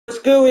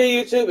What's good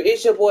with YouTube?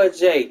 It's your boy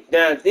Jake.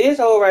 Now this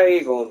whole right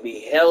here gonna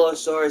be hella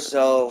short,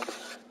 so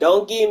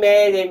don't get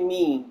mad at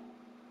me.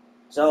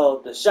 So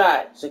the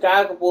shot: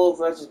 Chicago Bulls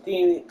versus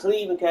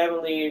Cleveland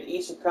Cavaliers,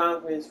 Eastern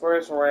Conference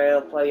first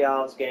round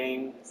playoffs,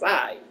 game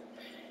 5.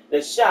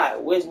 The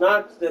shot, which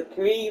knocks the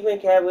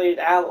Cleveland Cavaliers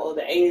out of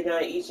the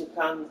 '89 Eastern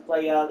Conference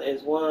playoffs,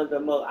 is one of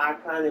the most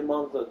iconic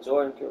moments of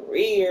Jordan's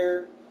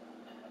career.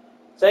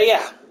 So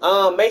yeah,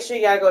 make sure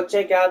y'all go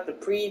check out the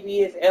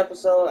previous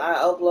episode I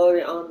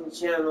uploaded on the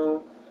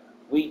channel.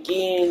 We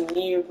getting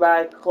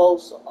nearby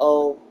close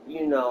of,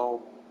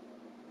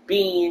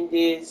 being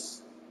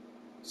this.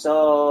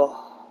 So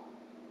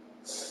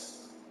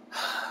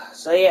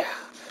yeah.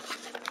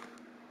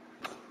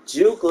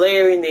 Duke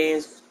Larry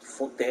Nance,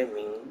 fuck that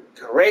mean,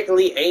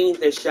 correctly aimed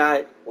the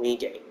shot when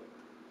game.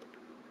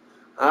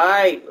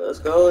 Alright, let's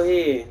go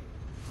ahead.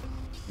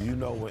 You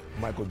know when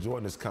Michael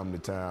Jordan is coming to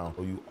town,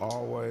 you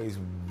always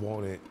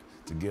wanted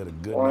to get a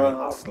good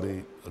night's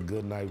sleep, a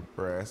good night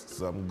rest,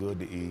 something good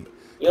to eat.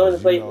 You only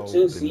played for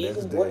 2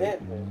 seasons? What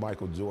happened?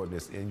 Michael Jordan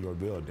is in your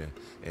building,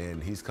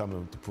 and he's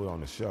coming to put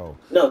on a show.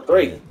 No,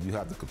 3. And you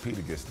have to compete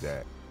against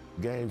that.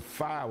 Game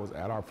 5 was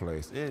at our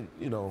place, and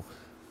a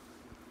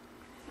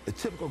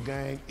typical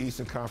game,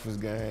 Eastern Conference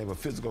game, a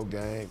physical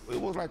game. It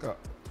was like a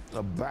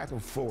back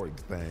and forth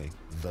thing,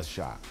 the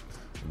shot.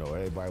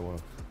 Everybody want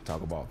to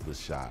talk about the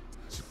shot.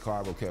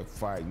 Chicago kept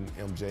fighting,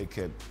 MJ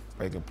kept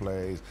making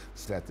plays.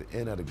 It's at the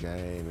end of the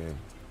game, and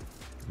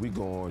we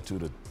going to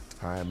the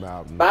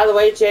timeout. By the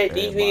way, chat,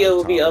 these videos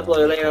will be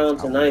uploaded later on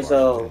tonight,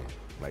 so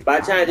by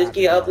the time this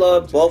get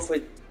uploaded, both for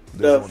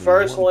the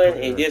first one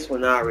and this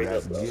one already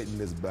uploaded. Getting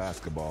this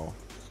basketball,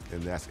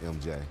 and that's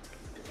MJ.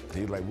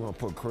 He's like, we're gonna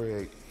put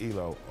Craig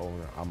Ehlo on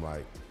there. I'm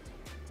like,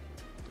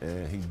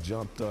 and he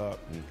jumped up,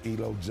 and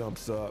Ehlo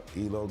jumps up,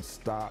 Ehlo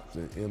stops,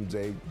 and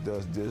MJ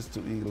does this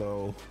to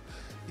Ehlo.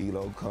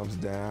 Ehlo comes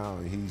down,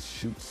 and he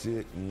shoots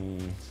it,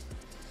 and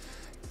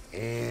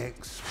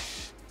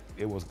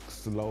it was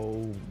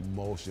slow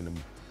motion. And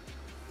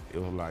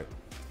it was like,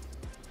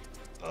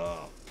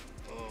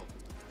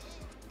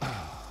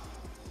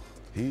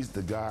 he's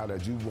the guy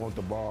that you want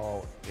the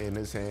ball in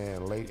his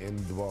hand late in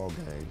the ball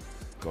game,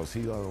 because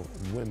he's gonna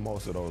win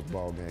most of those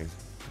ball games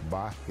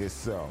by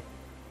himself.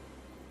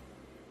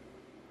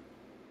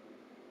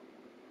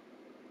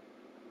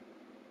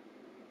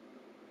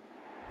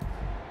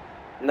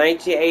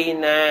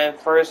 '89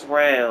 first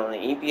round,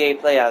 NBA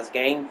playoffs,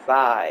 game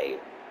 5.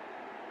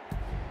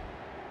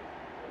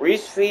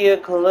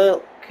 Richfield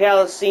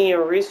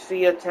Coliseum,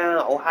 Richfield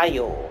Town,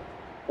 Ohio.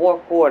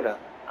 4th quarter.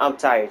 I'm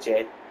tired,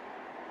 Chad.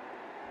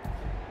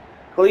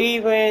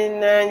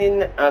 Cleveland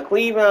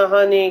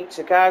 100,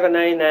 Chicago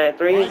 99.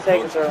 3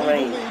 seconds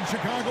remain.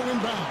 Chicago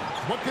inbound.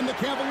 What can the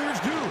Cavaliers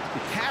do?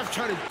 The Cavs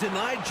trying to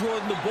deny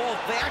Jordan the ball.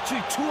 They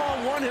actually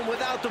 2-on-1 him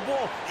without the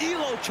ball.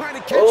 Ehlo trying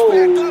to catch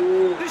back up.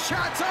 The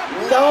shot's up.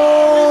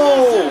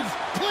 No!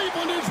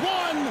 Cleveland is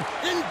won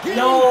in game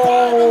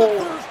 5 in the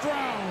first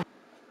round.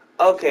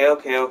 Okay.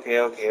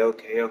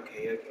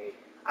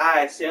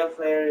 Alright,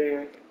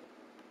 self-failure.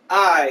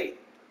 Alright.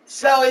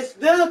 So it's a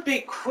little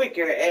bit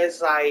quicker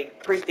as I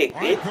predicted.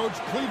 All right, Coach,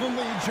 Cleveland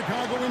leads,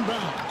 Chicago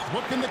inbound.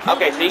 What can the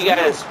Okay, so you got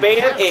a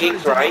spare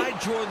eggs, right?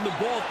 Jordan the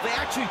ball. They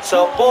actually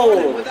so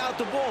boom. Without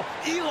the ball.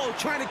 Ehlo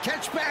trying to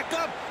catch back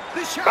up.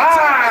 The shot's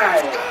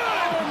up. Good.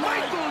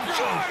 Michael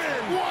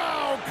Jordan.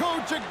 Wow,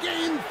 Coach, a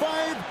game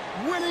 5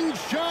 winning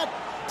shot.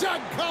 Doug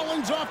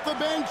Collins off the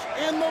bench,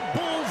 and the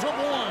Bulls have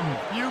won.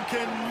 You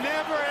can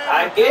never.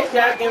 I guess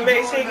y'all can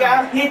make sure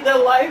y'all hit the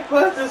like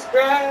button,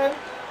 subscribe,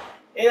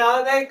 and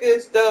all that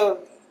good stuff.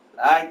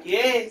 I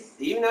guess,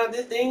 even though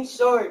this thing's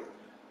short,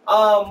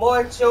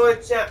 more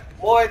Jordan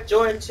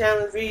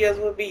Challenge videos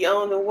will be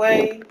on the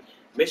way.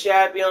 Make sure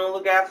y'all be on the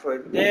lookout for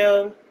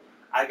them.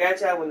 I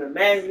got y'all with the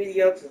match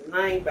video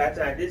tonight. By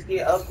the time this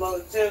get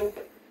uploaded too.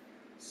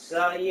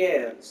 So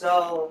yeah,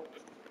 so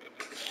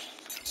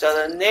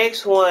the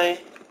next one,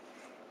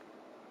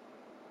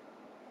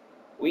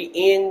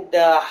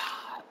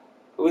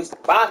 it's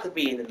about to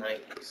be in the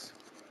 90s.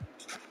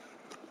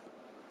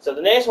 So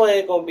the next one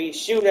is gonna be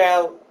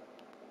shootout,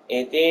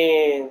 and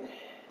then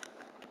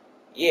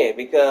yeah,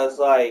 because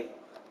like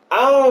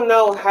I don't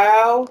know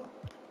how.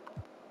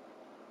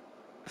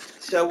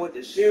 So with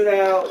the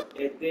shootout,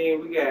 and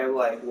then we got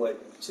like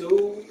what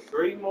 2,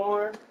 3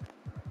 more.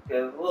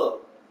 Cause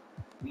look,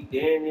 we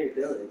damn near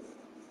done.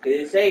 Cause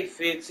it say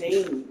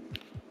 15,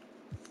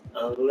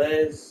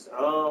 unless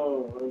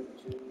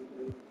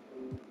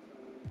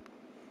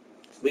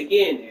we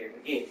getting there.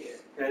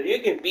 Cause you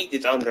can beat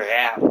this under an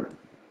hour.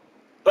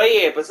 But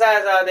yeah,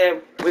 besides all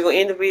that, we're gonna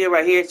end the video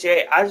right here,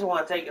 chat. I just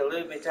want to take a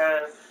little bit of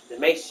time to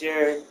make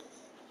sure,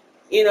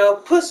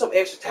 put some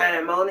extra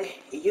time on it.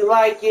 If you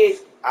like it,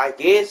 I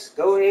guess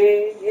go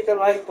ahead, hit the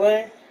like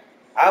button.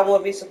 I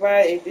won't be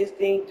surprised if this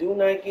thing do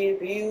not get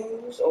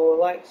views or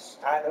likes.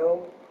 I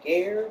don't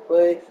care,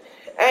 but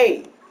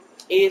hey,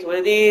 it is what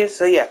it is.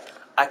 So yeah,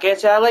 I'll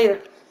catch y'all later.